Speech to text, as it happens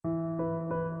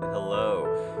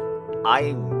Hello.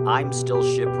 I'm still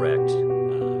shipwrecked.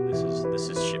 This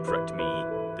is shipwrecked me.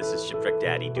 This is shipwrecked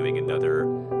Daddy doing another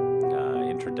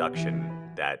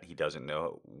introduction that he doesn't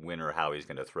know when or how he's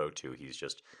going to throw to. He's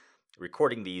just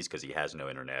recording these because he has no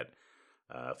internet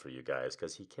for you guys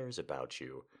because he cares about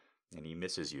you and he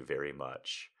misses you very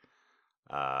much.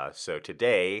 So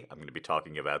today I'm going to be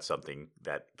talking about something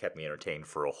that kept me entertained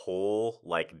for a whole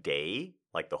day.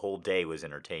 Like the whole day was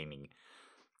entertaining,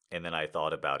 and then I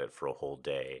thought about it for a whole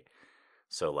day.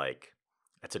 So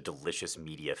that's a delicious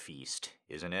media feast,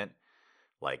 isn't it?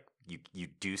 Like you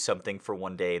do something for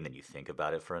one day and then you think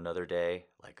about it for another day.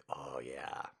 Like, oh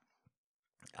yeah.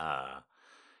 Uh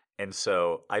and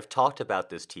so I've talked about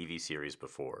this TV series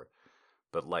before,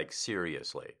 but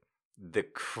seriously, the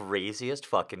craziest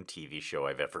fucking TV show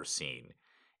I've ever seen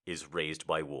is Raised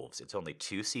by Wolves. It's only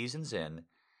 2 seasons in,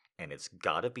 and it's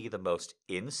gotta be the most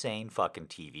insane fucking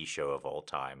TV show of all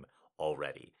time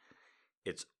already.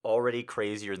 It's already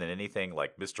crazier than anything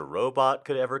like Mr. Robot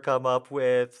could ever come up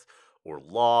with, or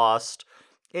Lost,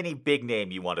 any big name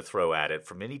you want to throw at it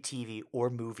from any TV or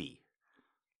movie.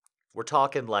 We're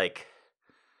talking like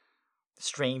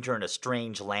Stranger in a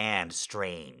Strange Land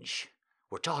strange.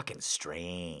 We're talking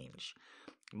strange.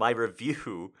 My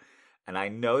review, and I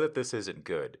know that this isn't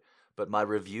good, but my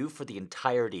review for the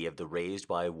entirety of the Raised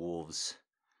by Wolves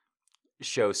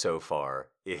show so far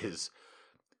is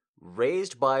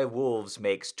Raised by Wolves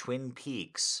makes Twin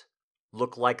Peaks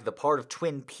look like the part of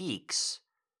Twin Peaks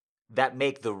that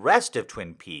make the rest of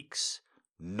Twin Peaks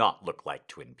not look like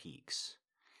Twin Peaks.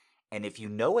 And if you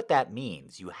know what that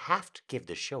means, you have to give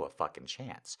the show a fucking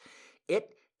chance.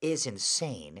 It is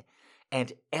insane,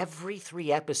 and every 3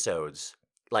 episodes,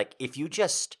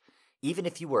 even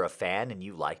if you were a fan and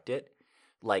you liked it,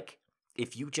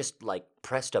 if you just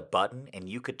pressed a button and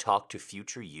you could talk to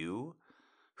future you,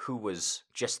 who was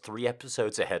just 3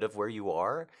 episodes ahead of where you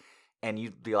are, and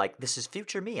you'd be like, this is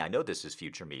future me. I know this is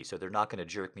future me, so they're not going to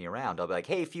jerk me around. I'll be like,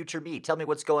 hey, future me, tell me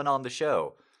what's going on in the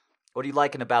show. What are you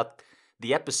liking about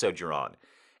the episode you're on?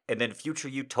 And then future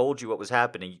you told you what was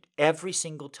happening. Every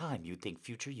single time you'd think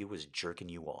future you was jerking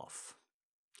you off.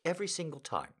 Every single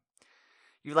time.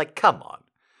 You're like, come on.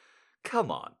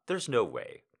 Come on. There's no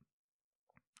way.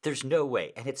 There's no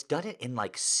way. And it's done it in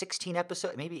 16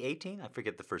 episodes, maybe 18. I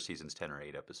forget the first season's 10 or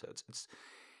 8 episodes.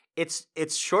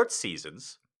 It's short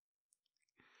seasons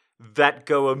that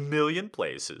go a million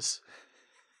places.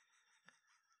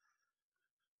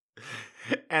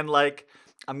 And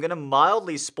I'm going to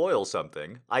mildly spoil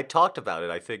something. I talked about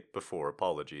it, I think, before.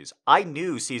 Apologies. I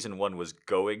knew season 1 was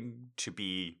going to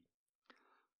be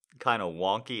kind of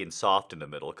wonky and soft in the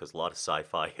middle because a lot of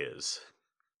sci-fi is.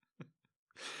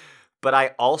 But I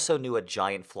also knew a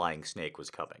giant flying snake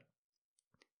was coming.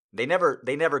 They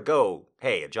never go,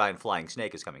 hey, a giant flying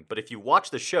snake is coming. But if you watch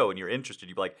the show and you're interested,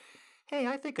 you'd be like, hey,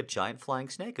 I think a giant flying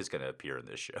snake is going to appear in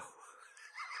this show.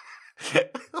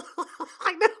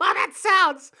 I know how that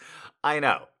sounds. I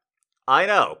know.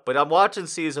 But I'm watching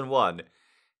season 1,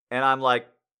 and I'm like,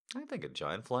 I think a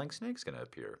giant flying snake's going to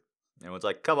appear. And everyone's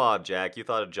like, come on, Jack, you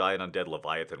thought a giant undead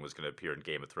Leviathan was going to appear in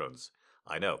Game of Thrones.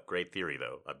 I know, great theory,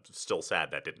 though. I'm still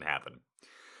sad that didn't happen.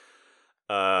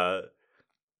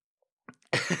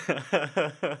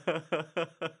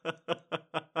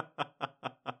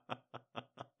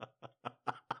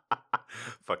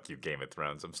 Fuck you, Game of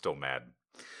Thrones. I'm still mad.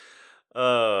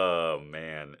 Oh,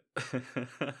 man.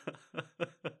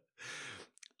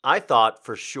 I thought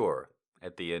for sure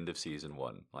at the end of season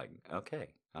 1, okay,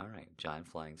 all right, giant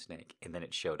flying snake. And then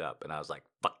it showed up, and I was like,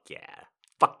 fuck yeah.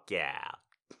 Fuck yeah.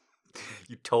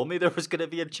 You told me there was going to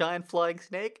be a giant flying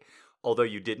snake? Although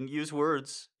you didn't use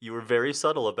words. You were very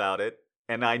subtle about it.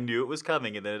 And I knew it was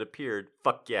coming, and then it appeared.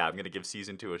 Fuck yeah, I'm going to give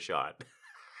season 2 a shot.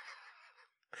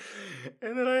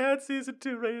 And then I had season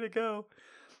 2 ready to go.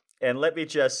 And let me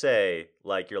just say,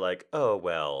 you're like, oh,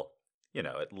 well,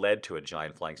 it led to a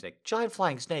giant flying snake. Giant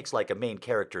flying snake's like a main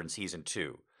character in season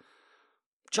 2.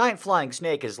 Giant flying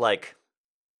snake is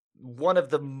one of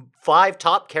the 5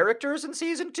 top characters in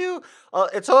season 2.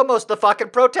 It's almost the fucking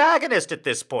protagonist at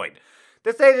this point.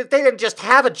 They didn't just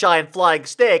have a giant flying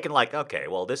snake and okay,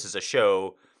 well, this is a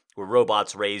show where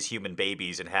robots raise human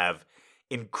babies and have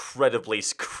incredibly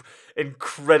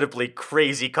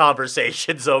crazy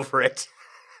conversations over it.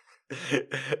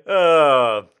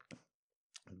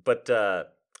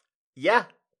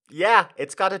 Yeah,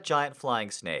 it's got a giant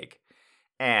flying snake,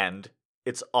 and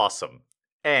it's awesome.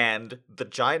 And the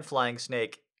giant flying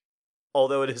snake,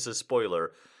 although it is a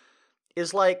spoiler,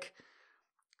 is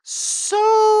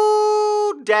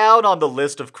so down on the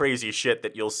list of crazy shit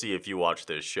that you'll see if you watch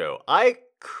this show. I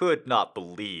could not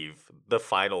believe the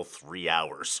final 3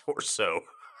 hours or so.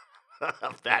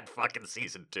 of that fucking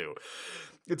season 2.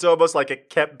 It's almost like it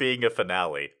kept being a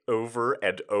finale over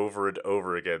and over and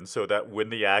over again, so that when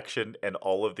the action and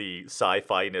all of the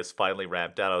sci-fi-ness finally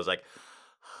ramped down, I was like,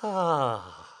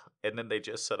 ah. And then they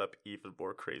just set up even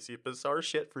more crazy, bizarre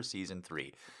shit for season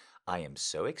 3. I am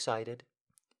so excited.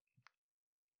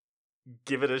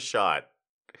 Give it a shot.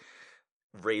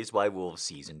 Raised by Wolves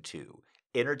season 2.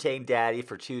 Entertained Daddy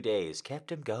for 2 days.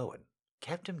 Kept him going.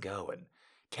 Kept him going.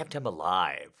 Kept him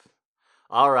alive.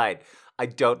 All right. I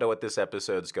don't know what this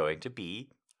episode's going to be,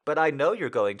 but I know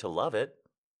you're going to love it.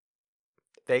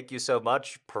 Thank you so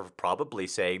much for probably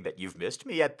saying that you've missed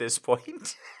me at this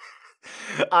point.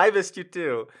 I missed you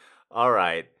too. All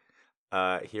right.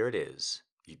 Here it is.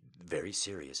 Very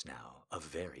serious now. A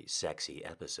very sexy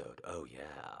episode. Oh,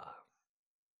 yeah.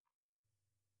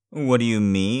 What do you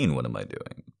mean, what am I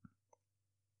doing?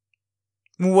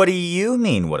 What do you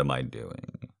mean, what am I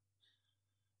doing?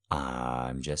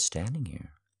 I'm just standing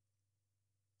here.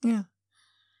 Yeah.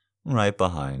 Right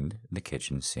behind the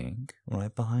kitchen sink.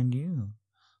 Right behind you.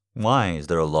 Why? Is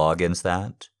there a law against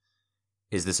that?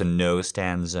 Is this a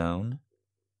no-stand zone?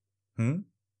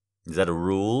 Is that a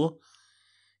rule?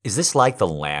 Is this like the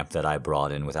lamp that I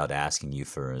brought in without asking you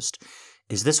first?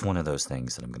 Is this one of those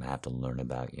things that I'm going to have to learn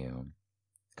about you?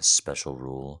 A special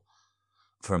rule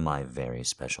for my very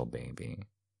special baby.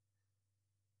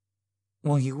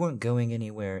 Well, you weren't going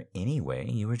anywhere anyway.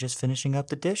 You were just finishing up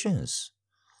the dishes.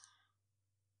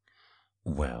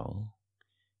 Well,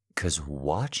 'cause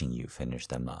watching you finish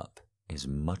them up is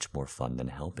much more fun than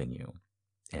helping you.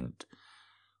 And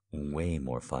way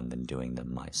more fun than doing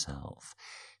them myself.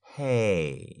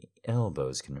 Hey,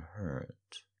 elbows can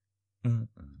hurt.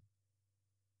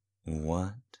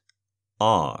 What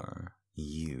are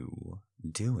you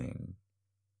doing?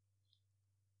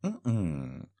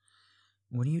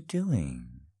 What are you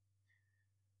doing?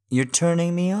 You're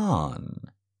turning me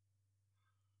on.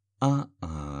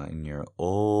 In your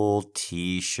old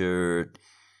t-shirt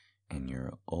and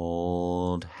your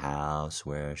old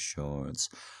housewear shorts.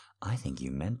 I think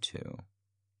you meant to.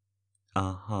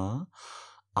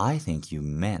 I think you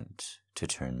meant to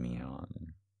turn me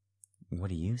on. What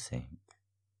do you think?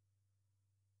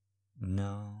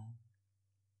 No?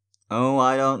 Oh,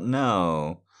 I don't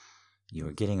know. You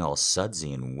were getting all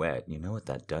sudsy and wet. You know what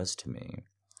that does to me.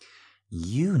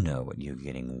 You know what you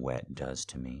getting wet does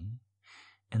to me.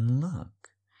 And look,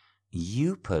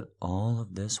 you put all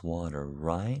of this water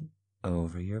right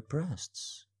over your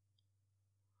breasts.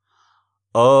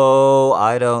 Oh,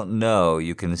 I don't know.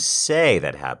 You can say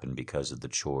that happened because of the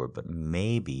chore, but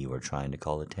maybe you were trying to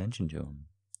call attention to him.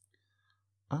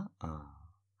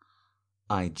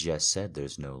 I just said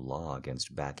there's no law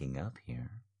against backing up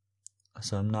here,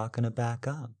 so I'm not going to back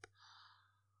up.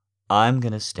 I'm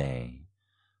going to stay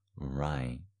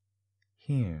right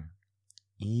here,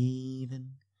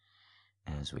 even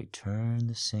as we turn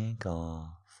the sink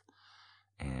off,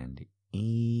 and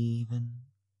even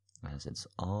as it's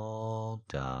all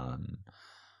done.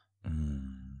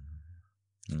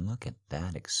 Look at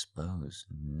that exposed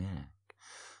neck.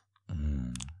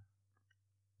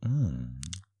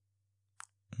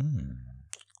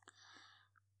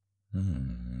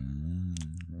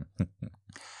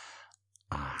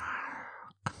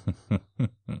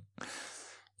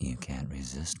 You can't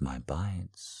resist my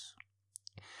bites.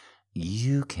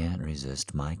 You can't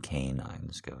resist my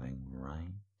canines going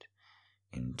right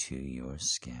into your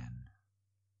skin.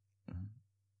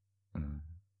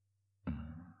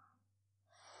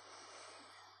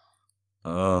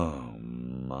 Oh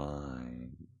my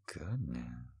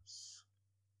goodness.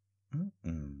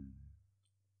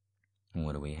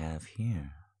 What do we have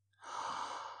here?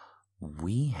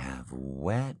 We have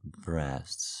wet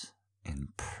breasts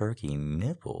and perky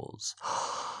nipples.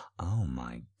 Oh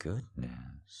my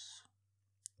goodness.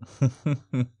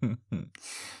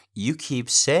 You keep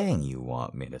saying you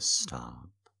want me to stop.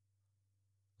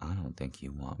 I don't think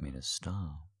you want me to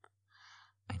stop.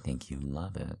 I think you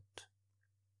love it.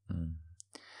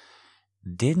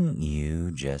 Didn't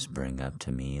you just bring up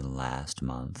to me last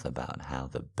month about how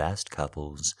the best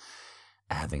couples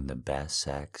having the best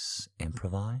sex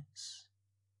improvise?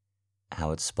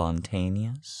 How it's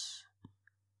spontaneous?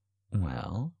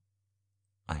 Well,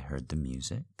 I heard the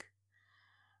music.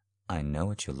 I know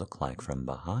what you look like from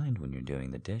behind when you're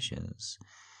doing the dishes,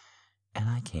 and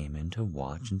I came in to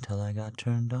watch until I got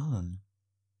turned on.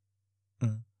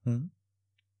 And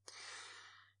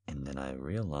then I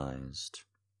realized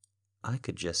I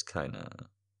could just kinda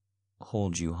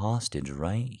hold you hostage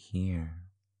right here.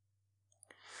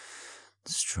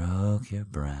 Stroke your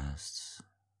breasts,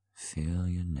 feel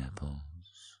your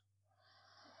nipples.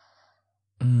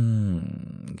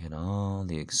 Get all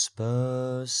the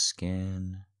exposed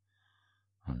skin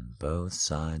on both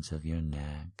sides of your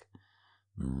neck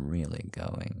really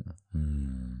going.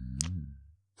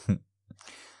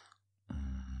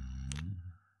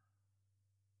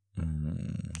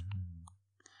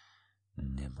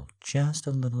 Nibble just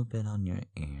a little bit on your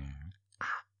ear.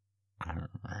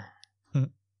 Good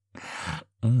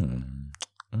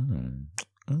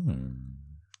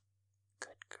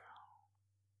girl.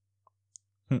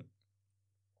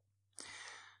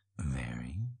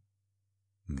 Very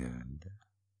good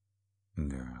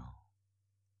girl.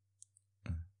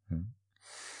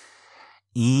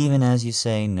 Even as you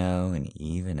say no, and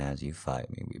even as you fight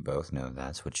me, we both know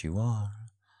that's what you are,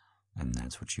 and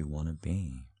that's what you want to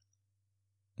be.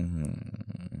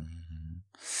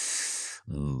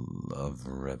 Love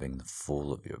rubbing the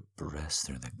full of your breast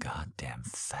through the goddamn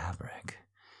fabric.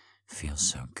 Feels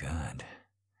so good.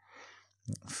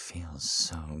 It feels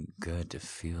so good to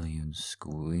feel you and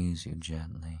squeeze you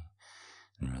gently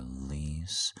and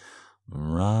release.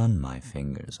 Run my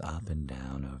fingers up and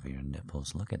down over your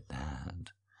nipples. Look at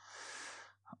that.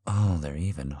 Oh, they're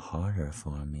even harder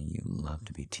for me. You love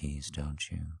to be teased,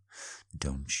 don't you?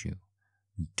 Don't you?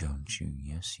 Don't you?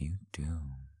 Yes, you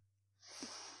do.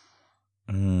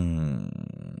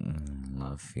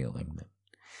 Love feeling the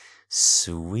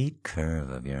sweet curve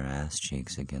of your ass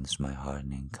cheeks against my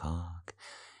hardening cock.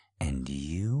 And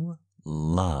you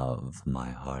love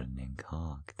my hardening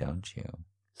cock, don't you?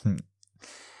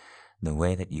 The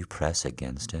way that you press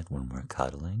against it when we're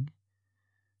cuddling,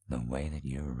 the way that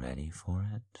you're ready for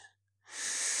it.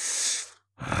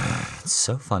 It's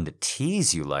so fun to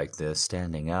tease you like this,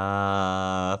 standing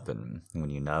up, and when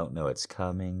you don't know it's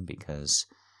coming, because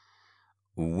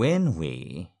when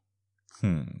we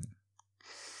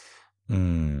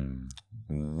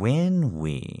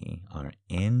are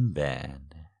in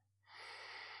bed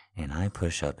and I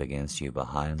push up against you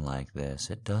behind like this,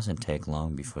 it doesn't take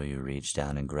long before you reach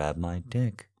down and grab my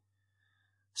dick.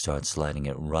 Start sliding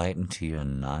it right into your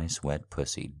nice wet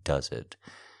pussy, does it?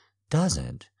 Does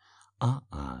it?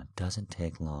 Doesn't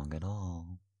take long at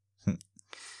all. In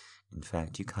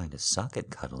fact, you kind of suck at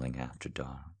cuddling after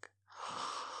dark.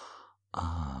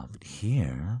 But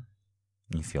here,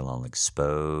 you feel all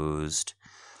exposed.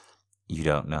 You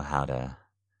don't know how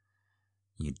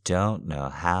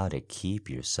to keep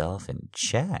yourself in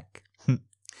check.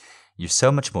 You're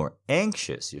so much more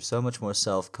anxious. You're so much more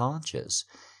self-conscious.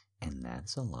 And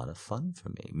that's a lot of fun for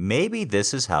me. Maybe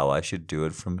this is how I should do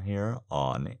it from here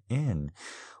on in.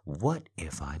 What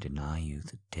if I deny you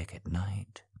the dick at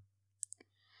night?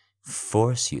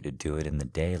 Force you to do it in the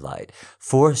daylight.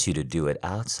 Force you to do it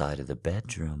outside of the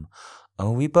bedroom.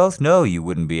 Oh, we both know you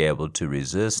wouldn't be able to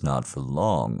resist, not for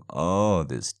long. Oh,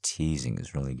 this teasing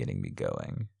is really getting me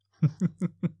going.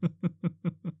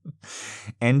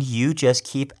 And you just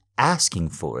keep asking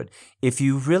for it. If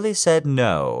you really said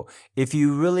no, if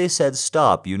you really said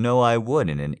stop, you know I would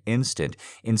in an instant.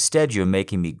 Instead, you're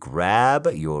making me grab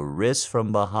your wrists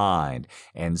from behind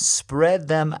and spread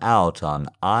them out on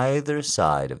either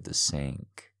side of the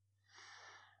sink.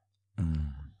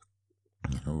 And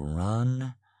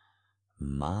run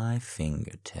my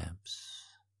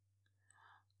fingertips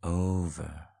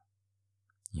over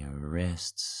your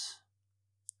wrists,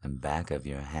 the back of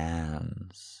your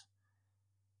hands,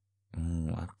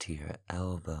 up to your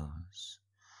elbows,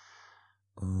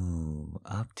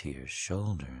 up to your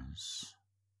shoulders,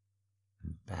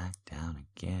 and back down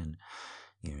again.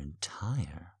 Your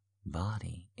entire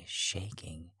body is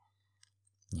shaking.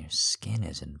 Your skin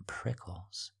is in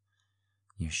prickles.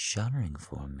 You're shuddering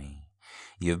for me.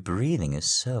 Your breathing is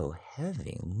so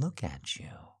heavy. Look at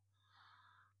you.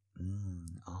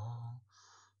 All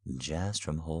just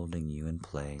from holding you in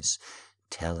place,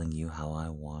 telling you how I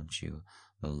want you,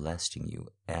 molesting you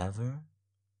ever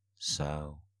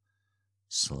so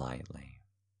slightly.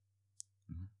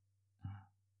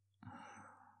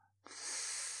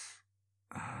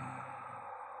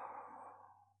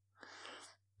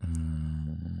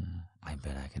 I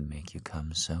bet I can make you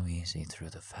come so easy through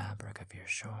the fabric of your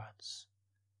shorts.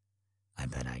 I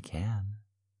bet I can.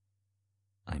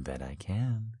 I bet I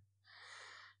can.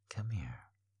 Come here.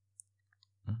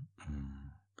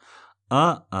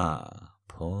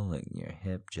 Pulling your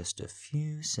hip just a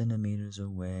few centimeters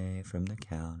away from the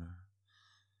counter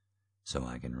so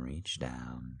I can reach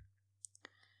down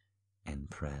and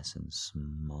press in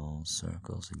small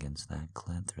circles against that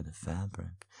clit through the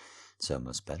fabric. It's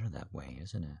almost better that way,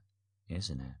 isn't it?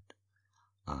 Isn't it?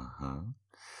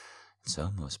 It's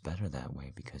almost better that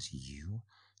way because you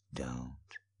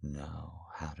don't know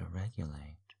how to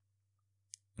regulate.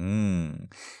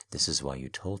 This is why you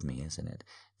told me, isn't it?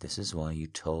 This is why you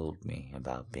told me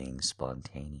about being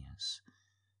spontaneous.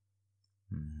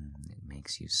 It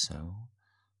makes you so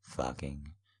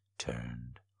fucking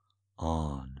turned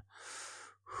on.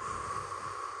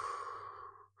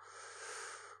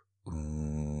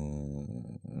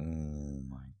 Ooh, oh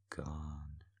my God.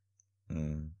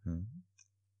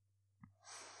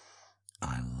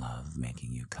 I love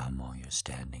making you come while you're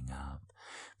standing up,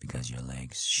 because your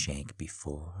legs shake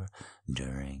before,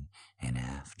 during, and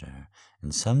after.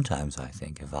 And sometimes I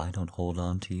think if I don't hold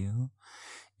on to you,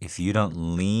 if you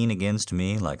don't lean against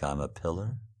me like I'm a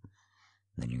pillar,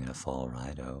 then you're going to fall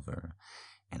right over.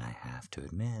 And I have to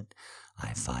admit,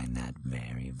 I find that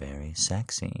very, very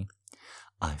sexy.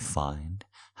 I find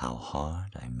how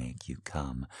hard I make you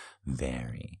come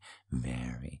very,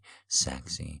 very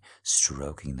sexy.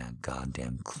 Stroking that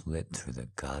goddamn clit through the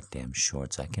goddamn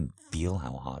shorts. I can feel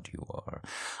how hot you are.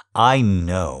 I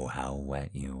know how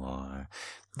wet you are.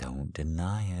 Don't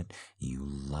deny it. You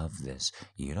love this.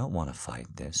 You don't want to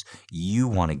fight this. You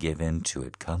want to give in to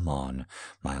it. Come on.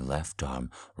 My left arm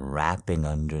wrapping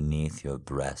underneath your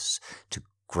breasts to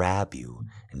grab you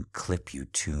and clip you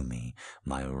to me.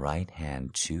 My right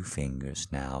hand, 2 fingers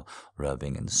now,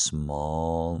 rubbing in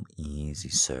small, easy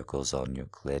circles on your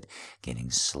clit, getting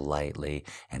slightly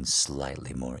and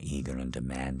slightly more eager and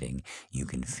demanding. You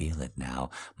can feel it now,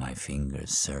 my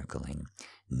fingers circling,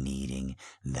 needing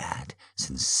that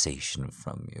sensation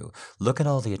from you. Look at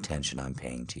all the attention I'm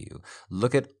paying to you.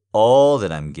 Look at all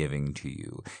that I'm giving to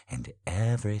you, and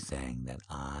everything that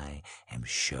I am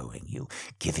showing you,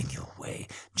 giving you away,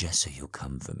 just so you'll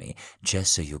come for me,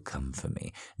 just so you'll come for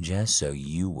me, just so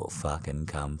you will fucking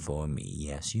come for me.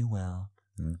 Yes, you will.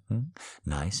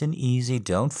 Nice and easy.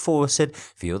 Don't force it.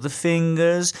 Feel the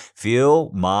fingers. Feel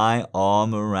my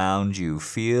arm around you.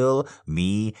 Feel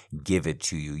me give it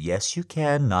to you. Yes, you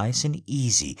can. Nice and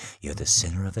easy. You're the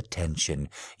center of attention.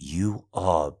 You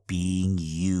are being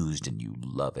used, and you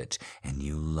love it. And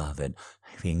you love it.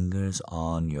 Fingers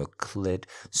on your clit.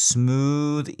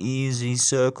 Smooth, easy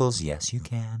circles. Yes, you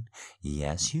can.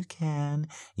 Yes, you can.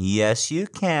 Yes, you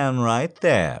can. Right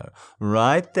there.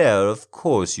 Right there. Of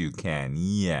course you can.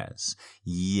 Yes.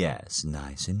 Yes.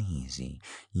 Nice and easy.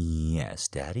 Yes.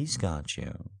 Daddy's got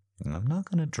you. I'm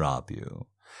not going to drop you.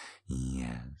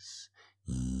 Yes.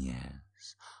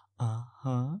 Yes.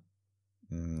 Uh-huh.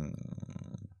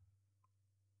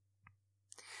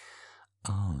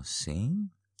 Oh, see?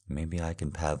 Maybe I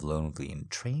can Pavlovian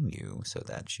train you so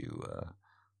that you will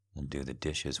do the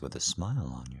dishes with a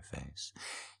smile on your face.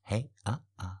 Hey,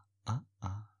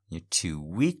 you're too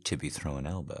weak to be throwing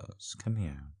elbows. Come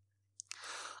here.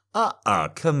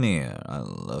 Come here. I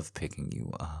love picking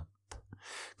you up.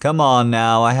 Come on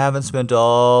now, I haven't spent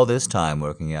all this time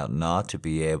working out not to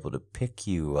be able to pick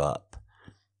you up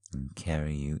and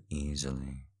carry you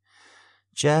easily.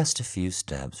 Just a few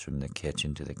steps from the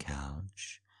kitchen to the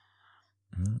couch.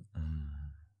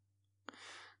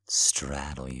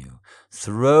 Straddle you,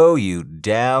 throw you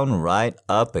down right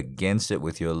up against it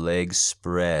with your legs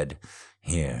spread.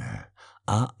 Here,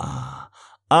 I'm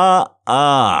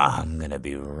gonna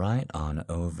be right on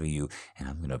over you, and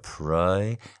I'm gonna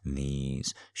pry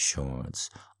these shorts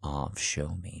off.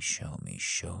 Show me, show me,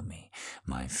 show me.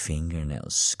 My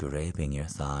fingernails scraping your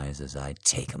thighs as I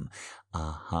take 'em.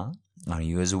 Are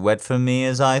you as wet for me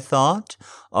as I thought?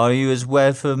 Are you as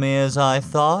wet for me as I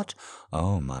thought?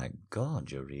 Oh my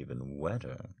God, you're even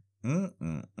wetter. You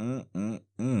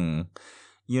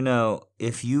know,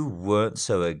 if you weren't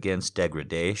so against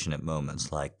degradation at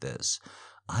moments like this,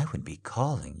 I would be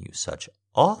calling you such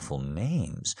awful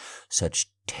names, such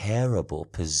terrible,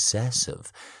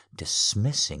 possessive,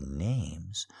 dismissing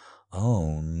names.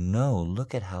 Oh, no,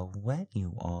 look at how wet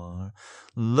you are.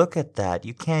 Look at that.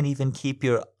 You can't even keep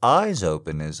your eyes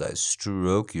open as I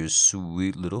stroke your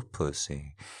sweet little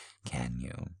pussy. Can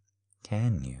you?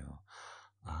 Can you?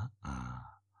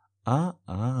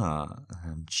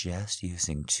 I'm just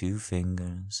using 2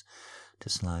 fingers to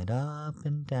slide up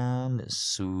and down this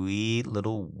sweet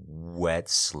little wet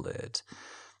slit.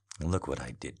 Look what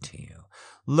I did to you.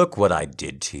 Look what I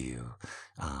did to you.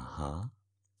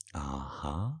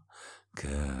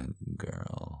 Good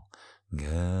girl. Good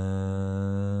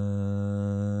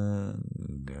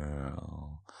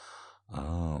girl.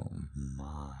 Oh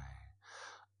my.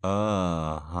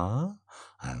 I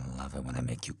love it when I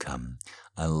make you come.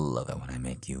 I love it when I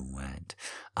make you wet.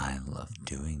 I love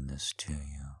doing this to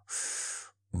you.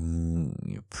 Ooh,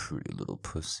 you pretty little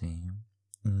pussy.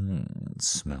 It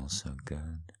smells so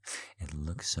good. It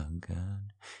looks so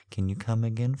good. Can you come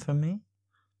again for me?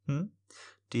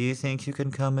 Do you think you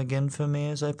can come again for me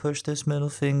as I push this middle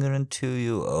finger into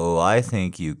you? Oh, I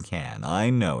think you can. I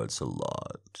know it's a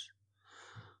lot.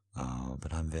 Oh,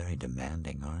 but I'm very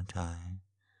demanding, aren't I?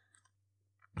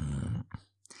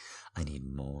 I need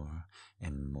more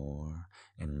and more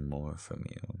and more from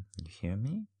you. You hear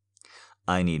me?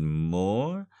 I need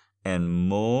more and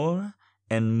more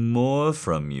and more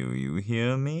from you. You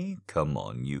hear me? Come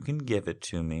on, you can give it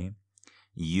to me.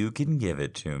 You can give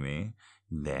it to me.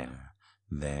 There,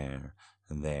 there,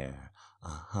 there.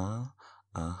 Uh-huh,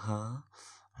 uh-huh.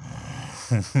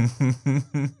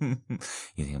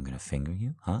 You think I'm gonna finger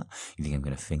you, huh? You think I'm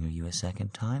gonna finger you a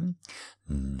second time?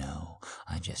 No,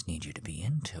 I just need you to be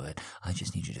into it. I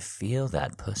just need you to feel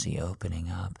that pussy opening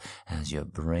up as your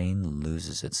brain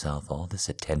loses itself, all this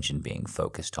attention being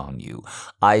focused on you.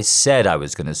 I said I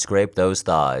was gonna scrape those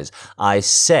thighs. I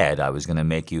said I was gonna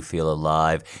make you feel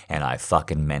alive, and I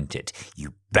fucking meant it.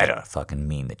 You better fucking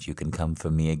mean that you can come for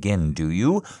me again, do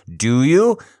you? Do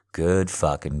you? Good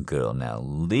fucking girl. Now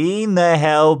lean the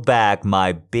hell back,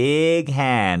 my big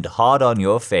hand hot on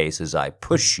your face as I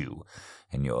push you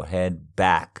and your head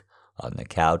back on the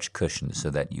couch cushion so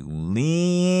that you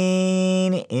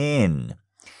lean in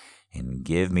and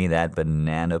give me that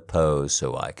banana pose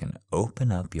so I can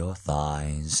open up your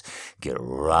thighs, get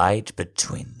right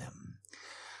between them.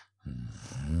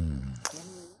 Mm.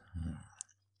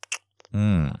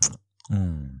 Mm.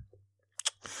 Mm.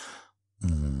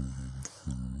 Mm.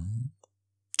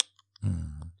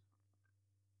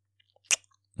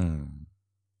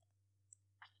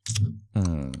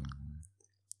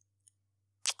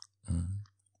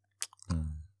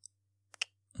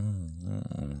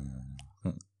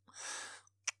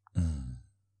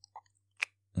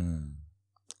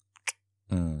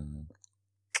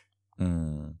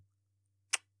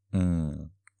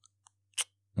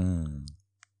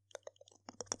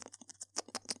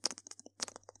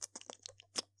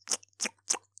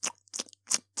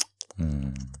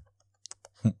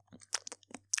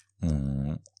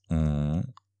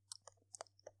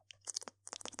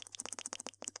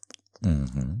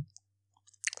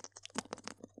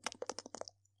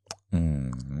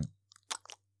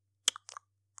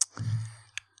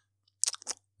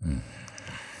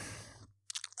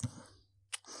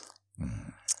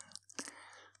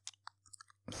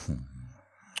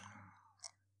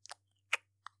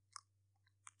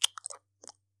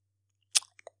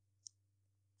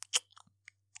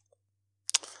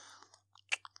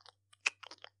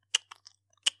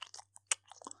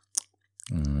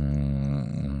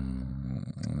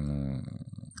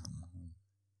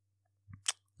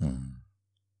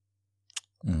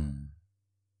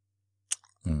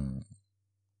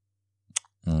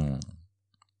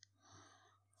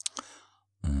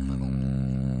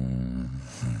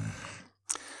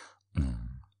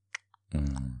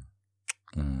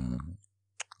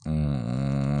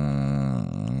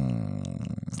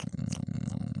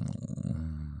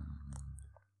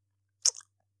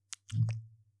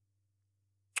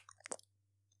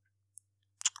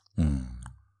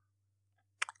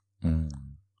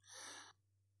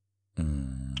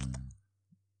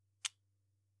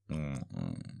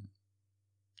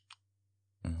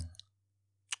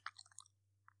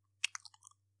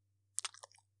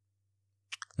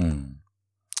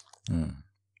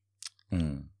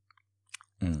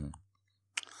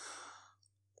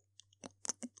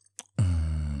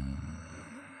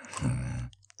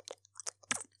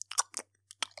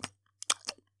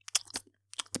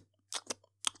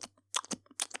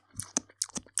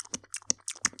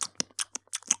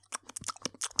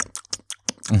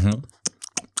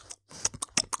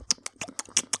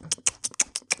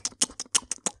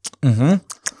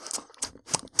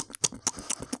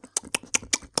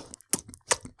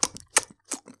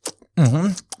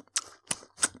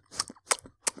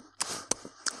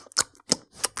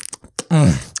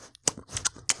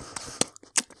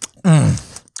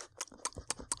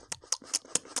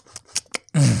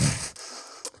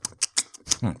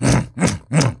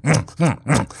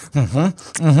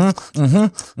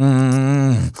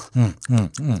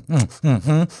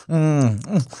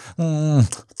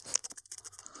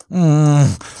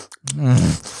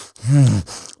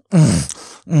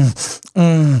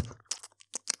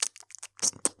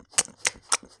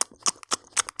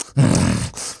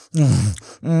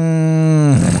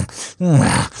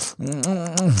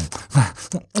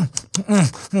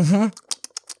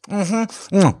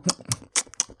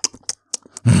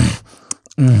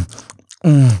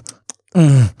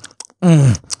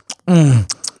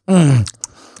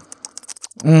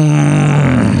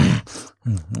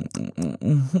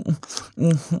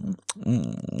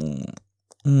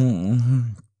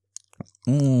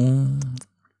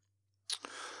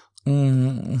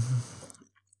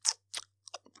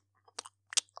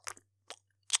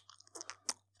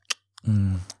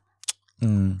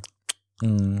 Mm.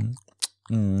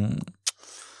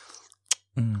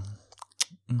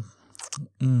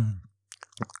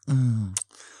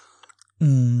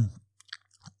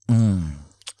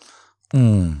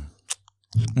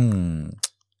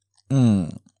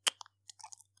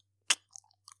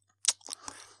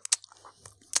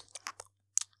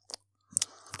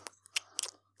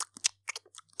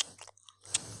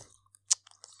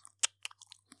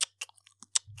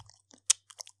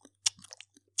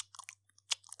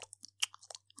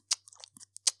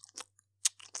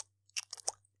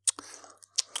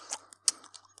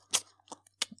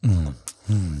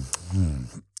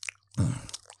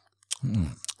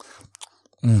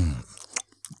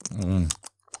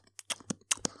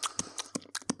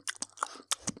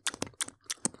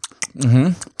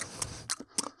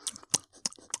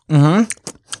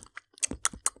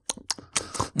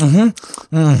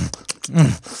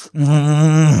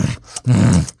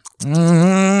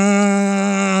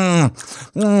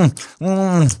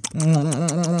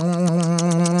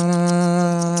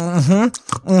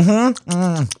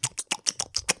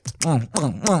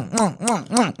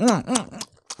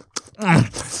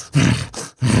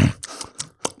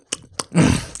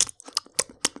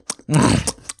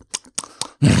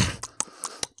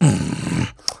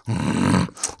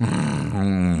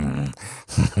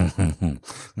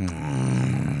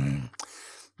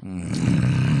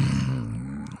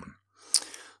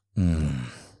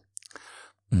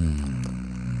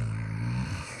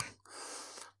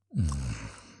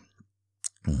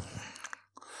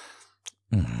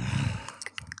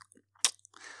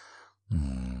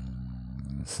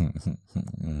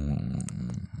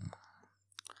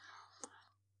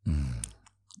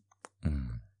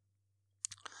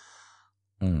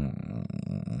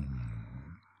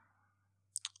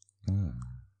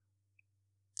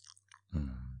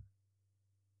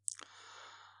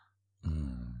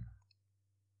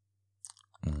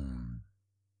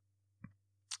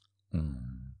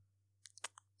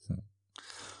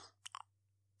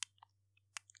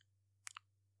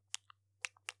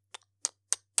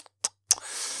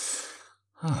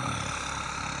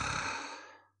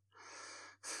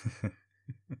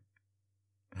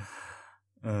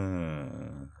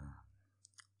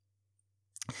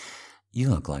 You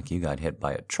look like you got hit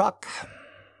by a truck.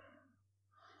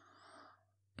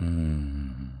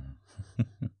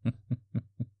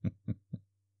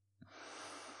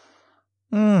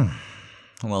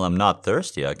 Well, I'm not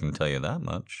thirsty, I can tell you that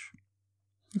much.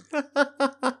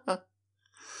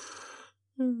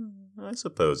 I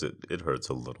suppose it hurts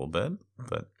a little bit,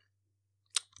 but,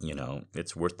 you know,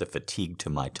 it's worth the fatigue to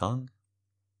my tongue.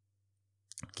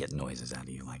 Get noises out of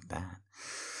you like that.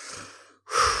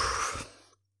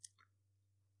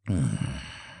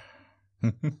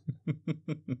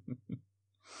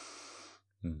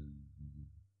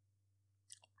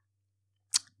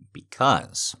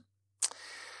 Because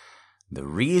the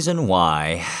reason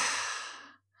why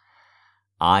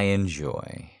I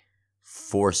enjoy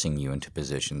forcing you into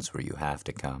positions where you have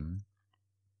to come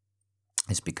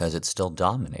is because it's still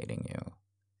dominating you.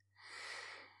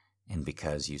 And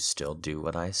because you still do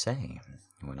what I say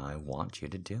when I want you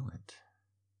to do it.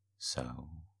 So,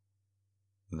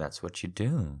 that's what you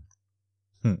do.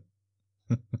 And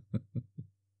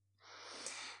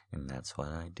that's why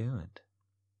I do it.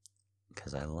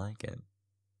 Because I like it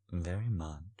very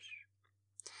much.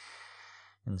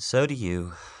 And so do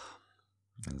you.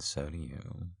 And so do you.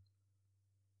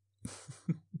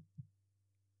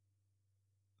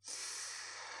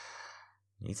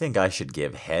 You think I should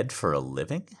give head for a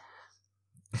living?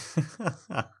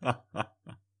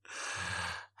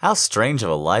 How strange of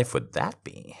a life would that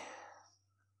be?